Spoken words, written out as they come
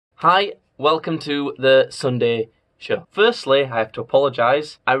Hi, welcome to the Sunday show. Firstly, I have to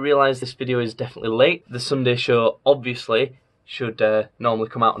apologise. I realise this video is definitely late. The Sunday show obviously should normally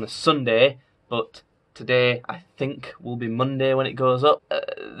come out on a Sunday, but today I think will be Monday when it goes up.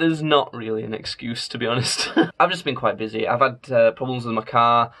 There's not really an excuse, to be honest. I've just been quite busy. I've had problems with my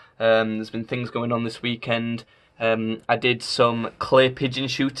car. There's been things going on this weekend. I did some clay pigeon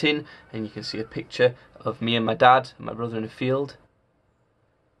shooting, and you can see a picture of me and my dad and my brother in a field.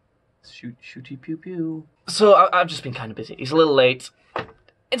 Shooty pew pew. So I've just been kind of busy. It's a little late. It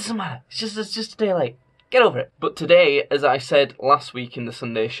doesn't matter. It's just a day late. Get over it. But today, as I said last week in the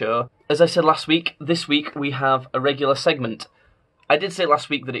Sunday show, this week we have a regular segment. I did say last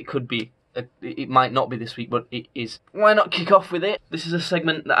week that it could be, it might not be this week, but it is. Why not kick off with it? This is a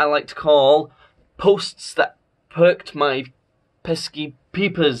segment that I like to call Posts That Perked My Pesky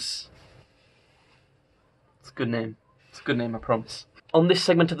Peepers. It's a good name. It's a good name, I promise. On this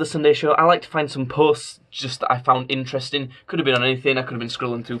segment of the Sunday show, I like to find some posts just that I found interesting. Could have been on anything. I could have been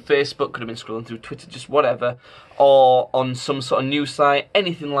scrolling through Facebook, could have been scrolling through Twitter, just whatever. Or on some sort of news site,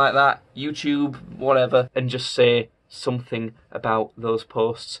 anything like that, YouTube, whatever, and just say something about those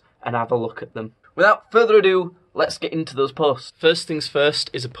posts and have a look at them. Without further ado, let's get into those posts. First things first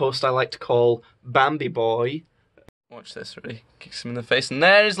is a post I like to call Bambi Boy. Watch this, ready? Kicks him in the face, and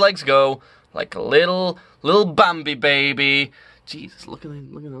there his legs go, like a little Bambi baby. Jesus, look at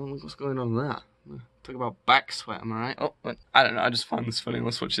what's going on with that. Talk about back sweat, am I right? Oh, I don't know, I just find this funny.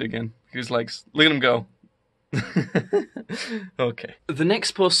 Let's watch it again. His legs, look at him go. Okay. The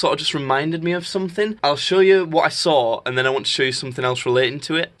next post sort of just reminded me of something. I'll show you what I saw, and then I want to show you something else relating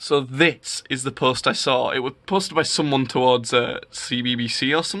to it. So this is the post I saw. It was posted by someone towards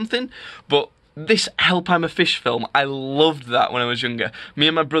CBBC or something, but this Help I'm a Fish film, I loved that when I was younger. Me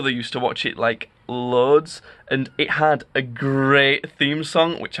and my brother used to watch it like loads, and it had a great theme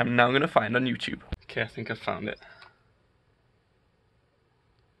song, which I'm now going to find on YouTube. Okay, I think I found it.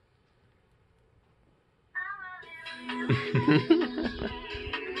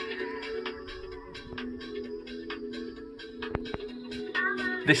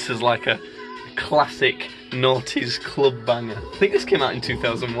 This is like a classic noughties club banger. I think this came out in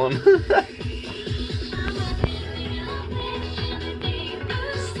 2001.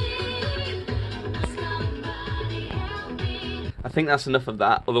 I think that's enough of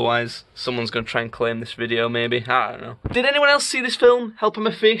that, otherwise someone's going to try and claim this video maybe, I don't know. Did anyone else see this film, Help I'm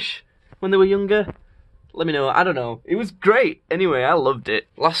a Fish, when they were younger? Let me know, I don't know. It was great. Anyway, I loved it.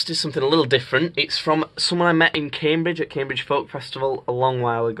 Last is something a little different. It's from someone I met in Cambridge at Cambridge Folk Festival a long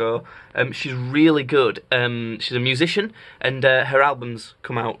while ago. She's really good. She's a musician, and her album's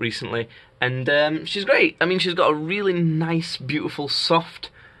come out recently. And she's great. I mean, she's got a really nice, beautiful, soft,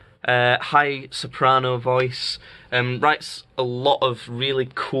 high soprano voice. Writes a lot of really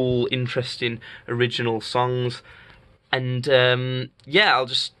cool, interesting, original songs. And yeah, I'll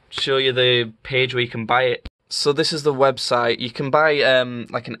just show you the page where you can buy it. So this is the website. You can buy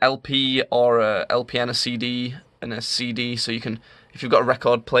like an LP or a LP and a CD and a CD. So you can, if you've got a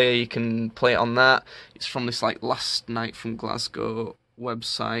record player, you can play it on that. It's from this like Last Night from Glasgow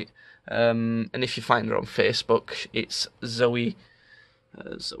website. And if you find her on Facebook, it's Zoe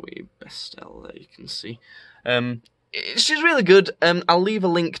Bestel. There you can see. She's really good. I'll leave a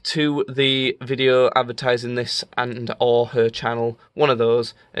link to the video advertising this and or her channel, one of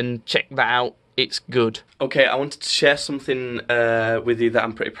those, and check that out. It's good. Okay, I wanted to share something with you that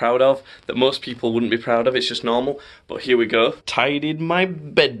I'm pretty proud of, that most people wouldn't be proud of, it's just normal, but here we go. Tidied my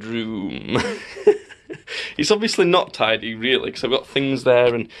bedroom. It's obviously not tidy, really, because I've got things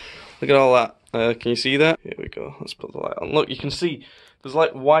there, and look at all that. Can you see that? Here we go, let's put the light on. Look, you can see there's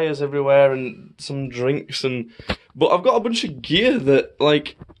like wires everywhere and some drinks, but I've got a bunch of gear that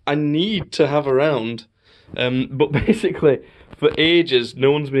like I need to have around. But basically, for ages,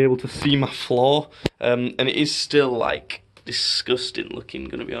 no one's been able to see my floor, and it is still like disgusting looking.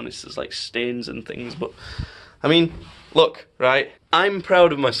 Gonna be honest, there's like stains and things. But I mean, look, right? I'm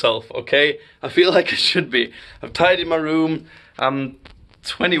proud of myself. Okay, I feel like I should be. I've tidied my room. I'm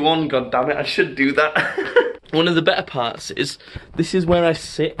 21. God damn it, I should do that. One of the better parts is, this is where I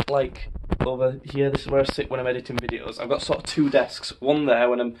sit, like, over here, this is where I sit when I'm editing videos. I've got sort of two desks, one there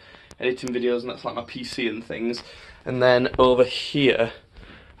when I'm editing videos, and that's like my PC and things, and then over here,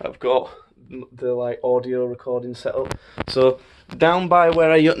 I've got the, like, audio recording setup. So, down by where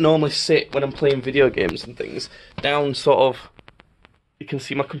I normally sit when I'm playing video games and things, down sort of, you can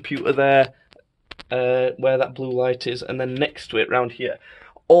see my computer there, where that blue light is, and then next to it, round here,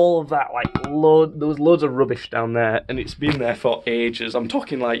 all of that, like, there was loads of rubbish down there, and it's been there for ages. I'm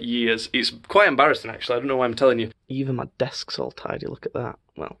talking, like, years. It's quite embarrassing, actually. I don't know why I'm telling you. Even my desk's all tidy, look at that.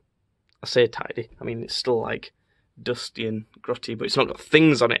 Well, I say tidy, I mean it's still like dusty and grotty, but it's not got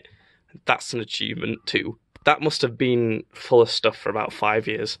things on it. That's an achievement too. That must have been full of stuff for about 5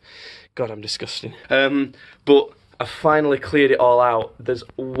 years. God, I'm disgusting. But I finally cleared it all out. There's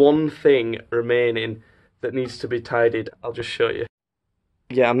one thing remaining that needs to be tidied. I'll just show you.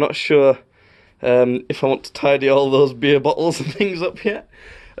 Yeah, I'm not sure if I want to tidy all those beer bottles and things up yet.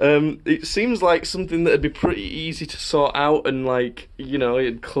 It seems like something that'd be pretty easy to sort out and, like, you know,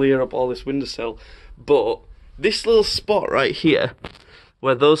 it'd clear up all this windowsill. But this little spot right here,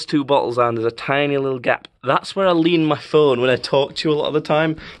 where those two bottles are and there's a tiny little gap, that's where I lean my phone when I talk to you a lot of the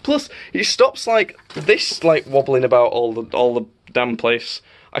time. Plus, it stops like this, like wobbling about all the damn place.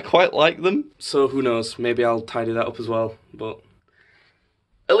 I quite like them, so who knows, maybe I'll tidy that up as well, but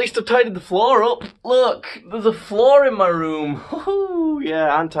at least I've tidied the floor up. Look, there's a floor in my room. Oh yeah,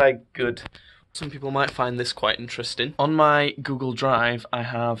 aren't I good? Some people might find this quite interesting. On my Google Drive, I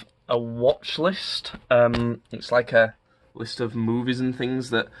have a watch list. It's like a list of movies and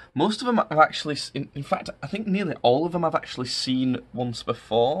things that most of them I've actually, in fact, I think nearly all of them I've actually seen once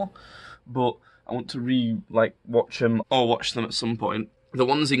before, but I want to watch them or watch them at some point. The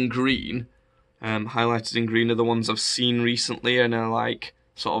ones in green, highlighted in green, are the ones I've seen recently and are like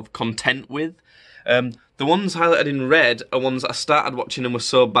sort of content with. The ones highlighted in red are ones that I started watching and were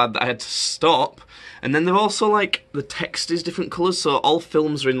so bad that I had to stop. And then they're also like, the text is different colours, so all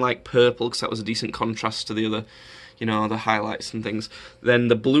films are in like purple because that was a decent contrast to the other, you know, the highlights and things. Then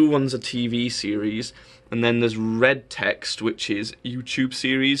the blue one's a TV series, and then there's red text, which is YouTube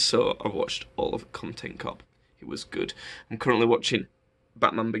series, so I've watched all of Content Cop. It was good. I'm currently watching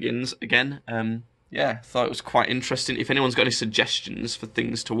Batman Begins again. Yeah, thought it was quite interesting. If anyone's got any suggestions for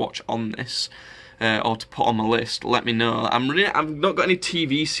things to watch on this, or to put on my list, let me know. I've not got any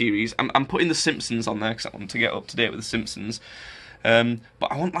TV series. I'm putting The Simpsons on there because I want to get up to date with The Simpsons.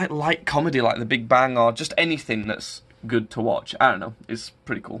 But I want like light comedy, like The Big Bang, or just anything that's good to watch. I don't know. It's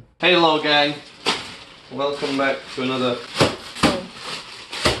pretty cool. Hey, hello, gang. Welcome back to another.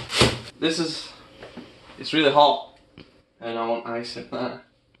 It's really hot, and I want ice in there.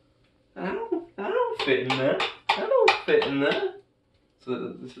 I don't fit in there. I don't fit in there.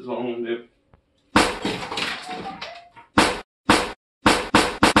 So this is what I'm gonna do.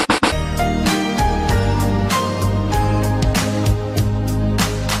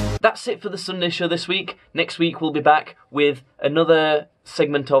 That's it for the Sunday show this week. Next week we'll be back with another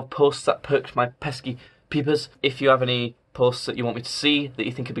segment of posts that perked my pesky peepers. If you have any posts that you want me to see that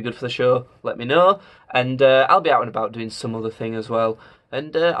you think would be good for the show, let me know. And I'll be out and about doing some other thing as well.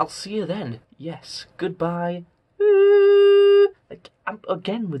 And I'll see you then. Yes, goodbye.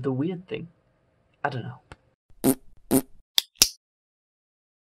 Again with the weird thing. I don't know.